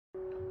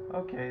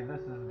Okay,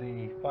 this is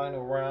the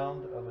final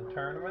round of the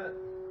tournament.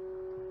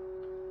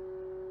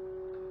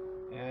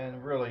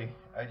 And really,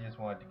 I just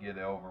wanted to get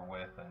it over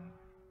with and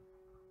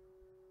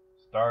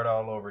start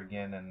all over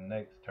again in the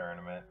next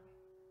tournament.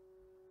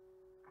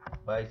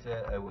 But I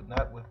said I would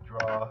not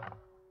withdraw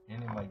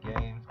any of my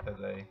games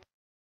because I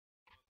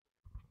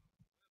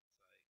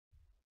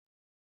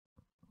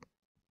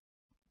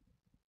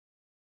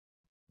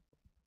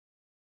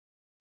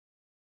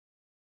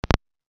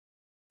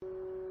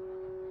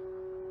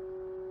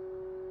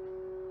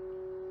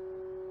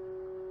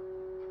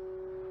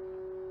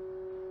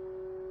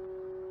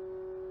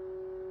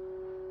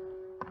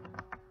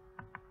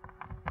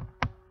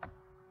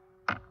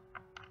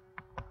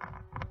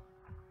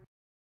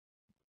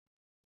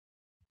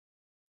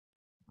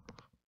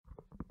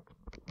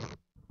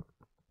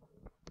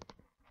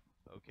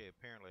okay,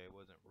 apparently I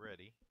wasn't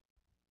ready,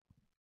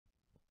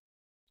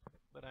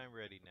 but I'm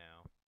ready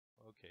now.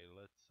 Okay,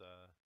 let's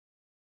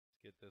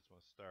get this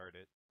one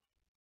started.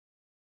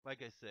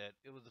 Like I said,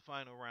 it was the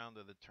final round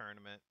of the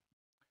tournament.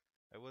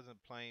 I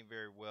wasn't playing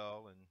very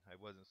well and I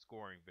wasn't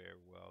scoring very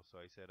well, so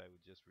I said I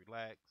would just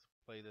relax,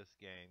 play this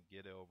game,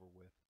 get it over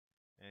with,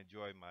 and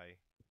enjoy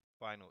my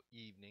final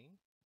evening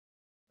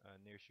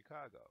near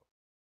Chicago.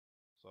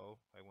 So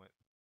I went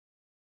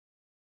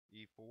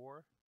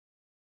e4.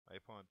 My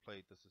opponent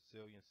played the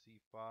Sicilian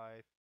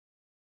c5,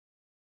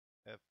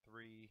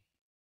 f3,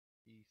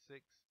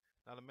 e6.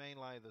 Now the main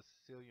line of the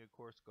Sicilian, of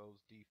course, goes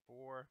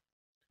d4.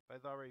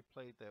 I've already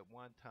played that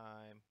one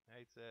time.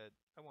 I said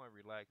I want to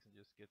relax and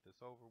just get this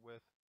over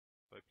with,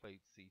 so I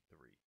played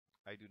c3.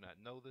 I do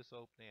not know this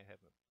opening. I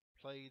haven't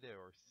played it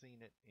or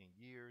seen it in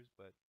years,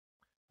 but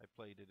I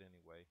played it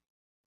anyway.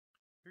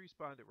 He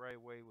responded right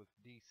away with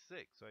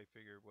d6, so I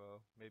figured,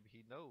 well, maybe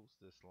he knows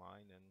this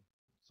line, and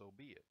so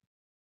be it.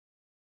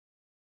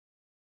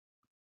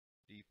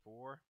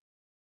 d4,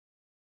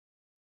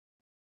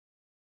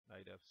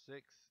 knight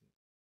f6.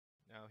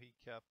 Now he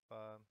kept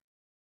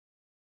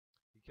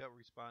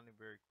responding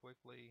very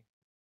quickly.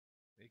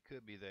 It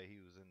could be that he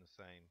was in the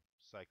same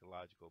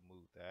psychological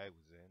mood that I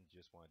was in,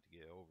 just wanted to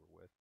get over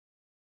with.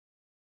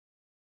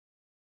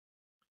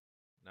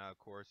 Now,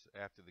 of course,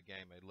 after the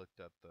game, I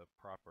looked up the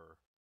proper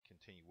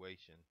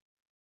continuation.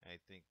 And I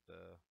think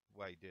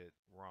what I did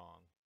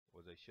wrong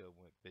was I should have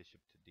went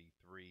bishop to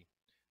d3.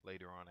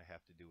 Later on, I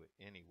have to do it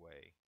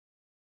anyway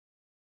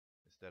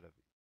instead of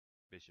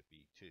bishop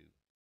e2.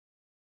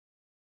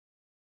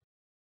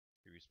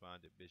 He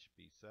responded bishop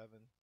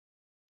e7.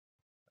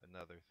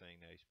 Another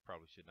thing that I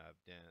probably should not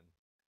have done.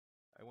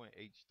 I went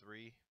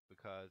h3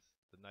 because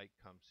the knight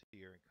comes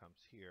here and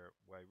comes here.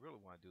 What I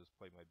really want to do is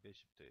play my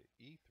bishop to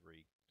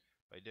e3.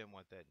 But I didn't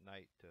want that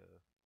knight to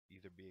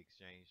either be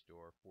exchanged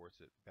or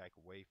force it back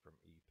away from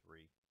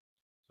e3.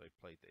 So I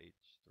played the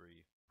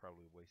h3,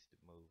 probably a wasted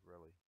move,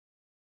 really.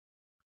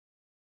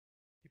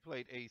 He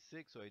played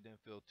a6, so I didn't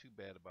feel too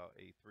bad about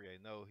a3.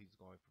 I know he's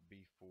going for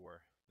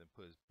b4, then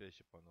put his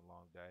bishop on the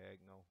long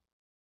diagonal.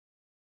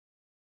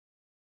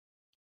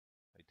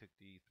 I took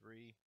the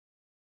e3.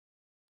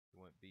 He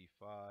went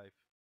b5.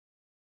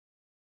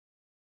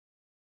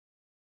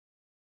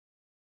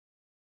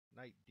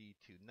 Knight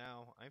d2.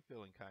 Now I'm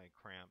feeling kind of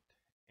cramped,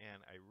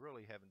 and I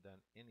really haven't done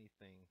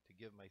anything to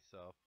give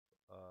myself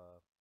a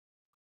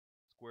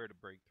square to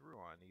break through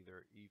on,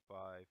 either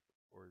e5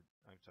 or,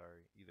 I'm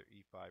sorry, either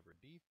e5 or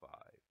d5.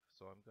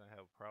 So I'm going to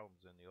have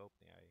problems in the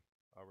opening. I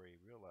already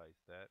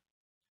realized that.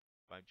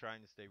 But I'm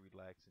trying to stay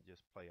relaxed and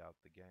just play out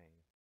the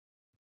game.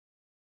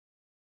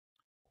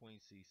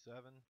 Queen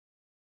c7.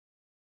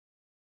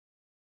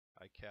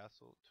 I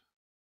castled.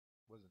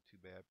 Wasn't too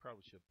bad.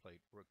 Probably should have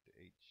played rook to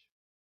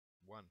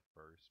h1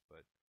 first,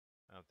 but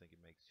I don't think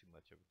it makes too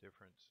much of a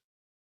difference.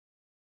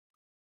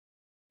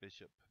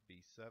 Bishop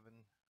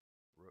b7,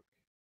 rook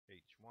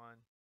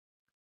h1,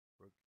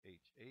 rook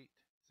h8.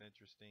 It's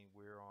interesting,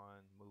 we're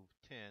on move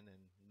 10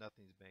 and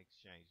nothing's been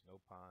exchanged. No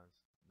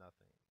pawns,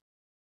 nothing.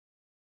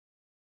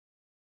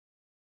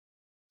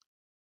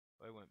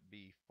 I went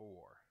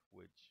b4,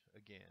 which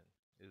again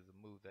is a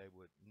move that I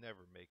would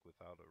never make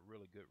without a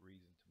really good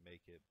reason to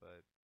make it,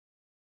 but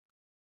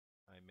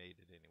I made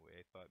it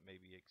anyway. I thought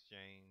maybe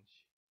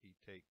exchange. He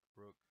take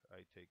rook,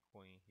 I take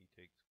queen, he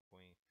takes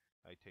queen,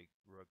 I take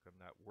rook. I'm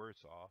not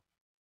worse off.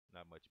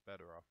 Not much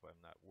better off, but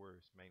I'm not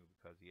worse, mainly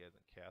because he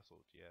hasn't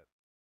castled yet.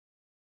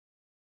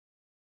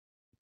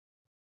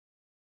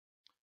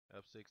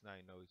 f6, now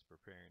I know he's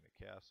preparing a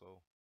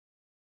castle.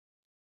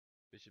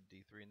 Bishop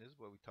d3, and this is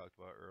what we talked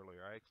about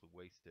earlier. I actually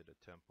wasted a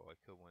tempo. I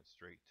could have went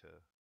straight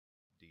to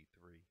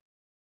d3.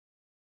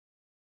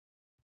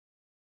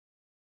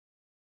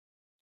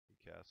 He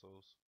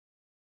castles.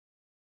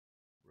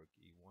 Rook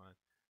e1.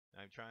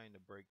 Now I'm trying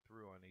to break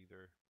through on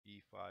either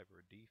e5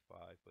 or d5,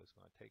 but it's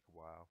going to take a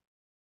while.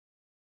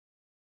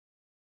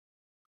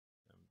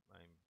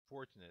 I'm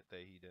fortunate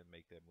that he didn't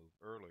make that move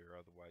earlier,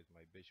 otherwise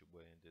my bishop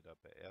would have ended up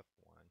at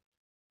f1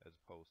 as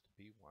opposed to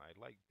b1. I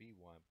like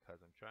b1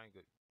 because I'm trying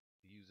to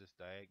use this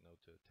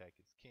diagonal to attack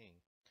his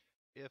king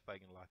if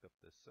I can lock up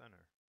this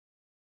center.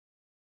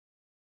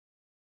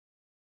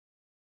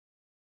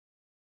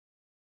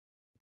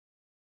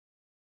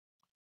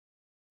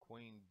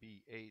 queen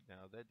b8.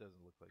 Now that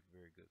doesn't look like a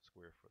very good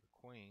square for the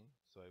queen,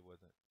 so I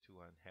wasn't too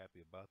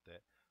unhappy about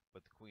that.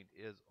 But the queen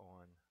is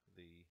on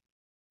the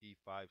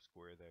e5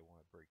 square that I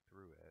want to break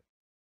through at.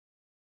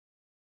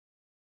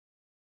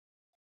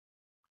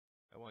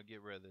 I want to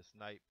get rid of this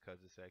knight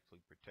because it's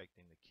actually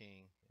protecting the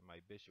king, and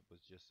my bishop was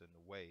just in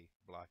the way,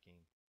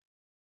 blocking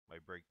my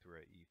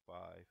breakthrough at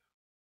e5.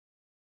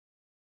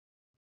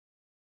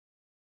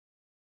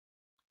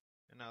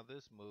 And now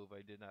this move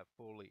I did not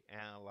fully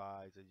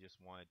analyze, I just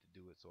wanted to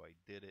do it, so I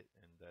did it,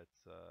 and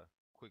that's a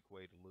quick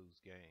way to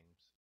lose games.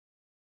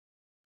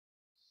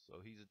 So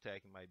he's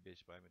attacking my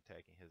bishop, I'm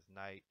attacking his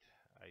knight.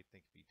 I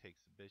think if he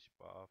takes the bishop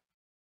off,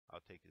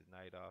 I'll take his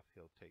knight off,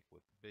 he'll take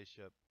with the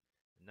bishop.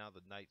 And now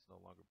the knight's no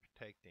longer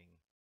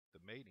protecting the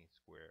mating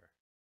square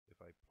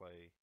if I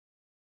play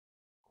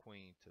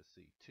queen to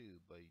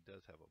c2, but he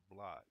does have a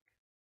block.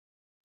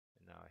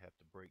 And now I have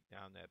to break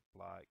down that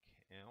block,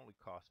 and it only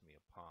cost me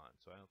a pawn,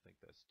 so I don't think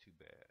that's too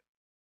bad.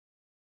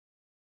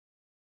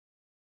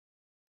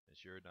 And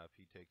sure enough,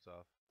 he takes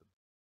off the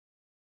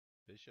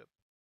bishop,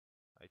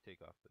 I take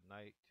off the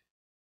knight,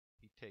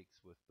 he takes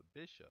with the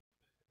bishop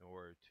in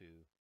order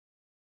to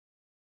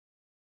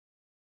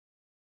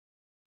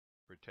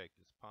protect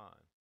his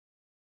pawn.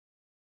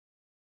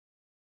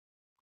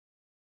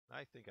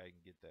 I think I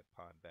can get that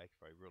pawn back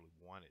if I really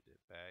wanted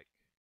it back.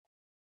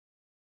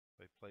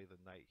 If I play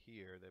the knight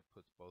here, that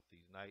puts both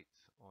these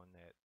knights on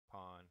that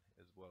pawn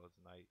as well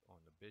as knight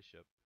on the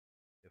bishop.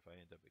 If I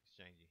end up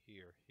exchanging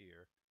here,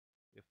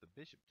 if the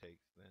bishop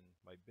takes, then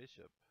my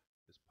bishop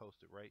is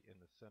posted right in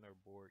the center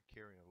board,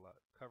 covering a lot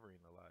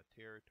of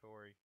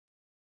territory.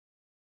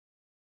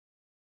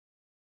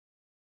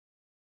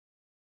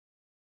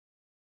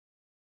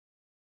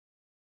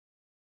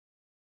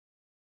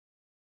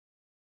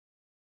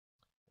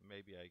 And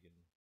maybe I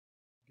can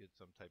get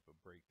some type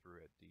of breakthrough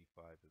at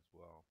d5 as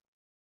well.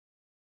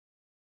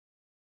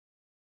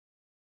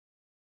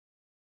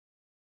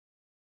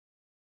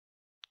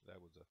 That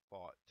was a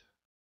thought.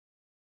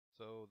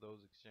 So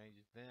those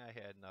exchanges, then I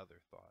had another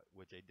thought,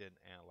 which I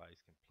didn't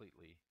analyze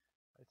completely.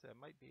 I said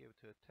I might be able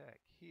to attack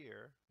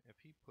here.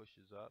 If he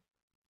pushes up,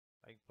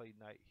 I can play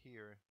knight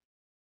here.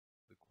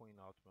 The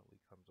queen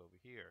ultimately comes over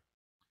here.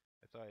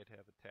 I thought I'd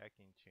have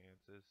attacking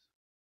chances.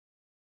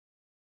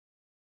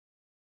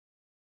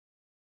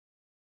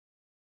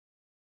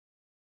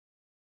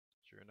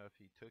 Sure enough,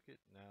 he took it.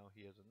 Now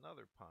he has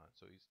another pawn,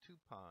 so he's 2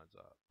 pawns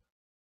up.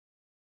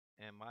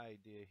 And my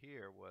idea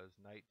here was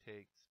knight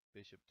takes,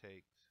 bishop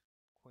takes,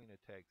 queen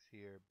attacks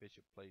here,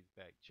 bishop plays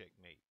back,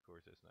 checkmate. Of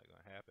course, that's not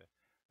going to happen.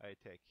 I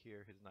attack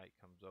here, his knight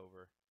comes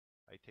over,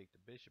 I take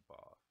the bishop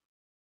off,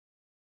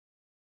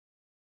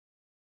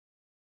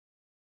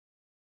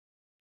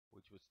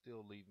 which would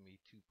still leave me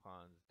 2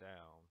 pawns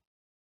down.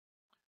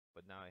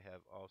 But now I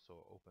have also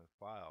an open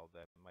file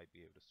that I might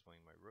be able to swing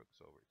my rooks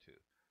over to.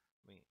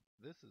 I mean,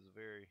 this is a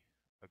very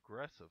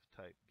aggressive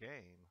type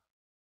game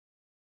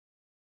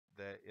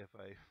that if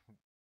I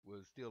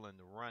was still in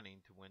the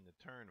running to win the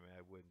tournament,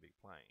 I wouldn't be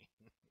playing.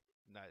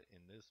 Not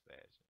in this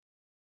fashion.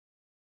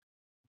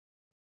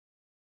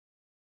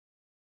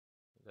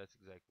 That's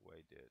exactly what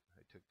I did.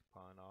 I took the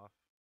pawn off.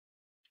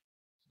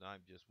 So now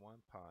I'm just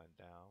 1 pawn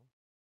down.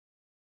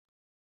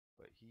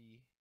 But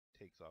he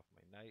takes off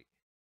my knight.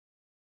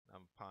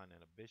 I'm a pawn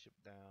and a bishop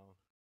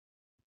down.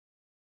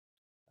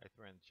 I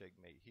threatened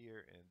checkmate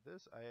here, and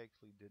this I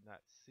actually did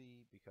not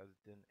see because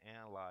it didn't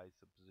analyze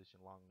the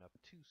position long enough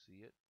to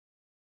see it.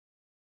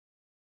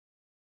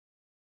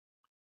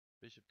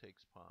 Bishop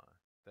takes pawn.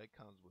 That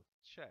comes with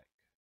check.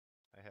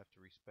 I have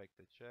to respect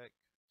the check,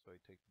 so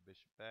I take the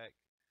bishop back.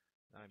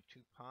 Now I'm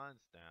 2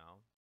 pawns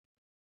down,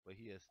 but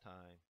he has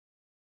time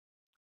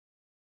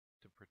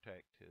to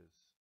protect the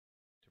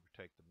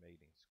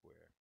mating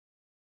square.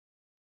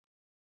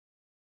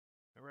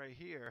 And right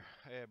here,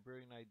 I had a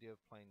brilliant idea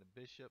of playing the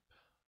bishop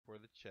for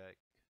the check.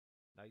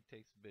 Knight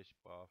takes the bishop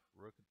off,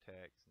 rook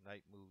attacks,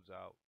 knight moves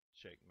out,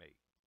 checkmate.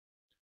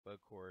 But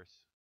of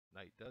course,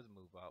 knight does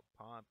move out,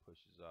 pawn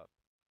pushes up.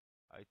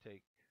 I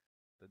take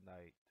the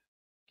knight,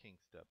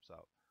 king steps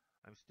out.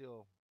 I'm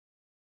still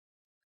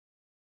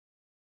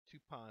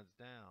 2 pawns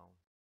down,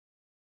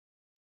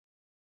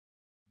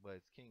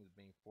 but his king is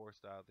being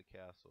forced out of the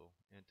castle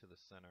into the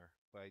center.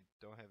 But I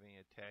don't have any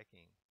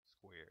attacking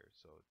squares,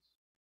 so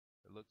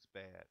it looks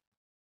bad.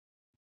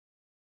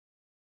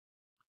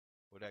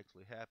 What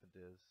actually happened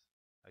is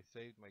I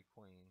saved my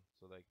queen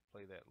so that I could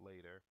play that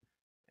later,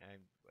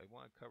 and I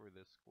want to cover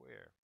this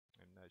square.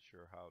 I'm not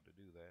sure how to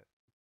do that.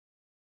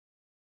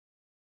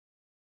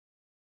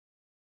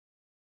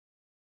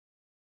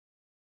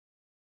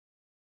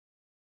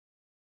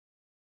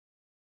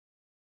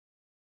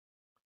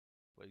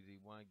 Plays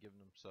e1,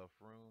 giving himself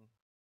room.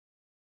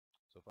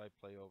 So if I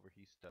play over,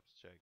 he steps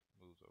check,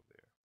 moves over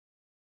there.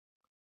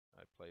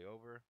 I play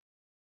over.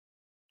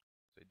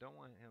 So I don't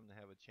want him to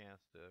have a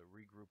chance to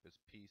regroup his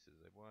pieces.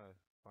 I want to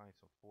find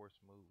some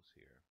forced moves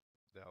here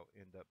that'll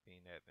end up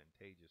being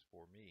advantageous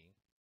for me.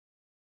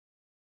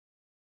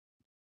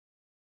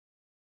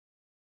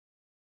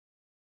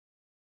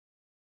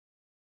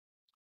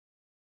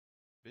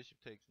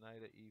 Bishop takes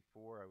knight at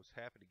e4. I was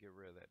happy to get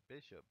rid of that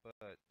bishop,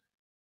 but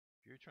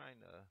if you're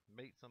trying to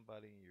mate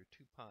somebody and you're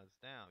 2 pawns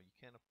down, you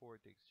can't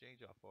afford to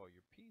exchange off all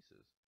your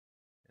pieces.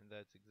 And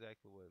that's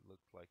exactly what it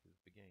looks like is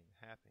beginning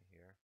to happen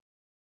here.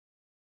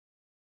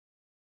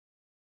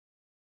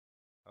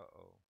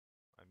 Uh-oh,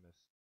 I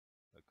missed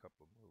a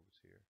couple of moves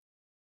here.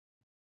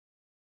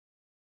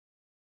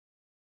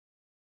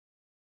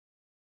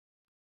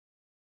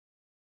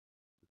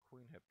 The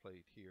queen had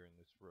played here and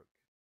this rook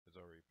has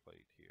already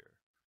played here.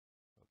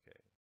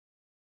 Okay,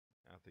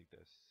 I don't think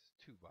that's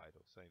too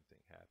vital. Same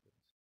thing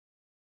happens.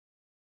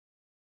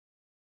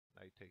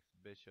 Knight takes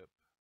the bishop,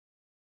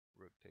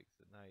 rook takes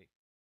the knight.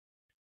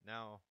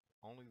 Now,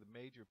 only the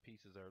major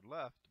pieces are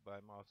left, but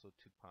I'm also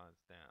 2 pawns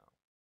down.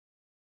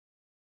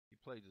 He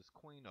plays his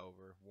queen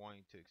over,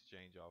 wanting to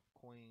exchange off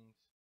queens.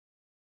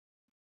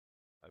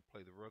 I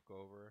play the rook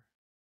over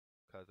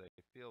because I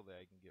feel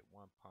that I can get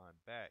 1 pawn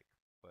back,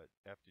 but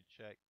after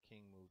check,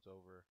 king moves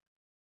over,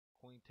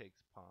 queen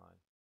takes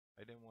pawn.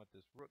 I didn't want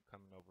this rook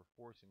coming over,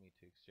 forcing me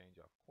to exchange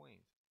off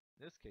queens.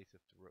 In this case,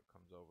 if the rook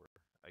comes over,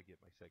 I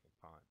get my 2nd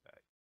pawn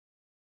back.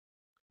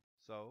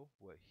 So,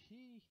 what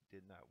he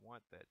did not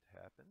want that to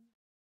happen.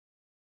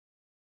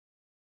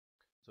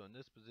 So in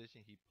this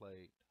position, he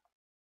played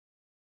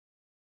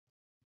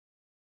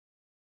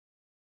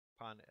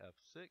pawn to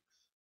f6,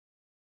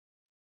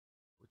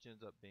 which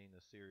ends up being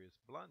a serious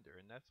blunder,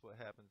 and that's what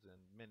happens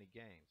in many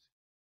games.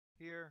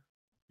 Here,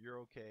 you're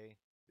okay.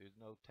 There's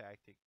no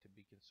tactic to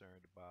be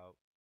concerned about,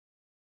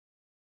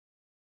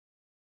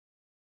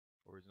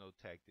 or there's no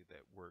tactic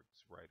that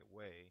works right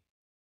away.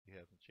 You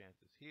have some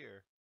chances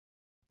here.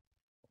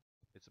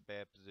 It's a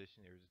bad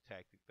position. There's a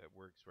tactic that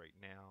works right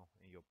now,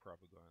 and you're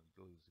probably going to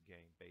lose the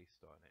game based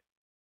on it.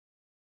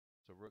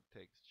 So rook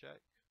takes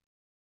check.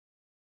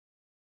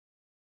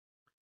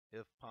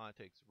 If pawn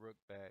takes rook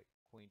back,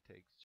 queen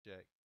takes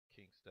check,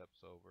 king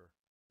steps over,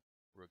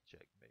 rook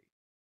checkmate.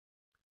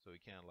 So he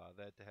can't allow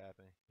that to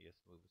happen. He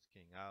has to move his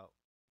king out.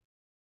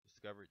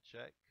 Discovered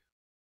check.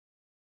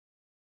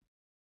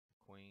 The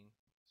queen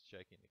is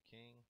checking the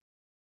king.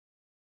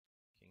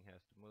 King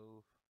has to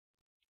move.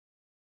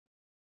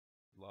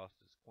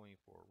 Lost his queen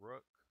for a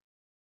rook.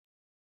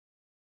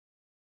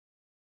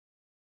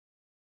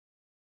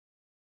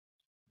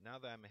 Now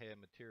that I'm ahead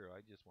of material,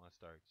 I just want to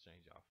start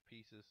exchanging off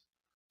pieces.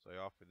 So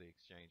I offer the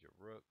exchange of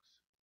rooks.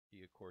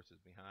 He, of course, is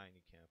behind.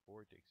 He can't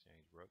afford to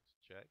exchange rooks.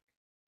 Check.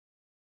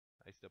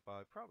 I step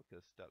out. I probably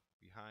could have stepped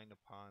behind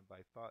the pawn, but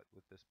I thought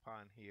with this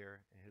pawn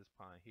here and his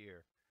pawn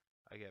here,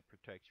 I got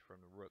protection from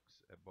the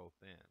rooks at both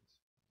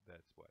ends.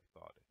 That's what I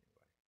thought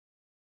anyway.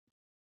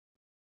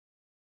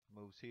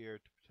 Moves here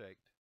to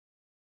protect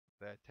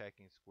that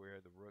attacking square.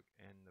 The rook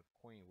and the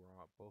queen were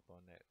both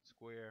on that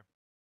square.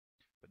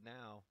 But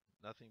now,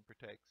 nothing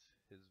protects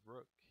his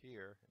rook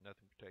here, and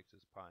nothing protects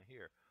his pawn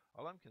here.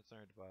 All I'm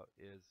concerned about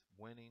is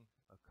winning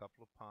a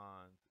couple of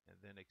pawns and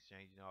then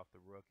exchanging off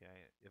the rook. And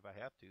if I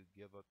have to,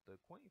 give up the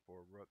queen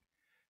for a rook.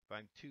 If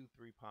I'm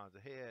 2-3 pawns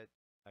ahead,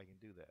 I can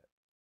do that.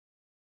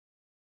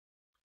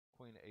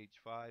 Queen to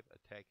h5,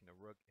 attacking the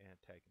rook and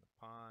attacking the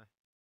pawn.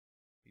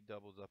 He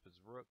doubles up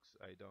his rooks.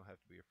 I don't have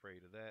to be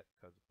afraid of that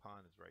because the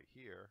pawn is right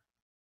here.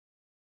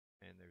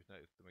 And there's no,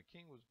 if my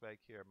king was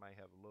back here, I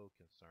might have a little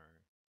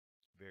concern.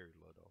 Very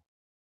little.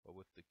 But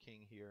with the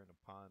king here and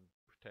the pawn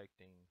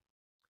protecting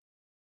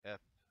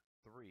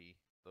f3,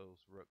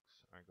 those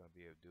rooks aren't going to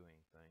be able to do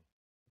anything.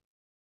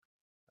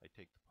 I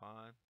take the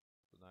pawn,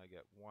 so now I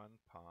got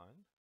 1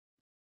 pawn.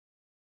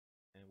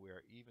 And we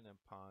are even in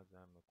pawns,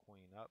 and I'm the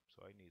queen up,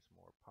 so I need some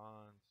more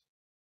pawns.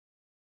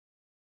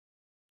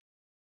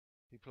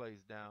 He plays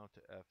down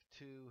to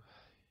f2.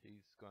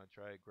 He's going to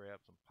try to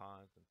grab some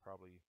pawns and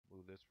probably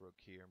move this rook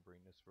here and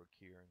bring this rook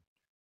here and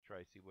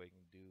try to see what he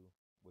can do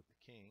with the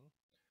king.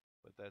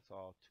 But that's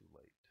all too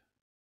late.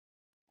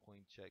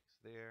 Queen checks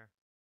there.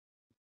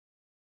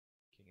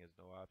 King has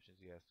no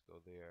options. He has to go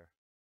there.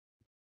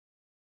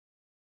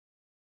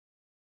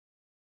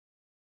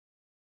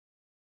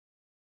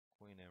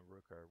 Queen and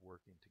rook are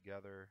working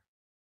together.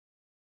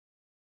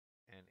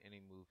 And any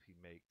move he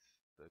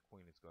makes, the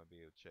queen is going to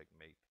be able to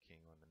checkmate the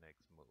king on the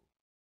next move.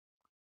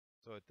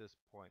 So at this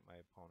point, my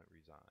opponent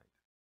resigned.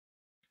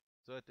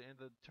 So at the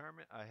end of the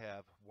tournament, I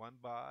have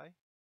 1 bye,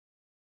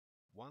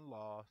 1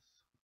 loss,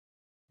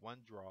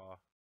 1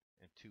 draw,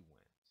 and 2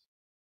 wins.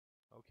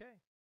 Okay.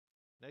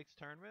 Next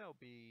tournament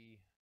will be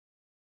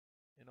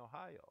in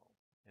Ohio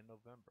in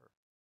November.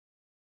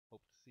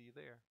 Hope to see you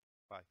there.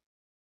 Bye.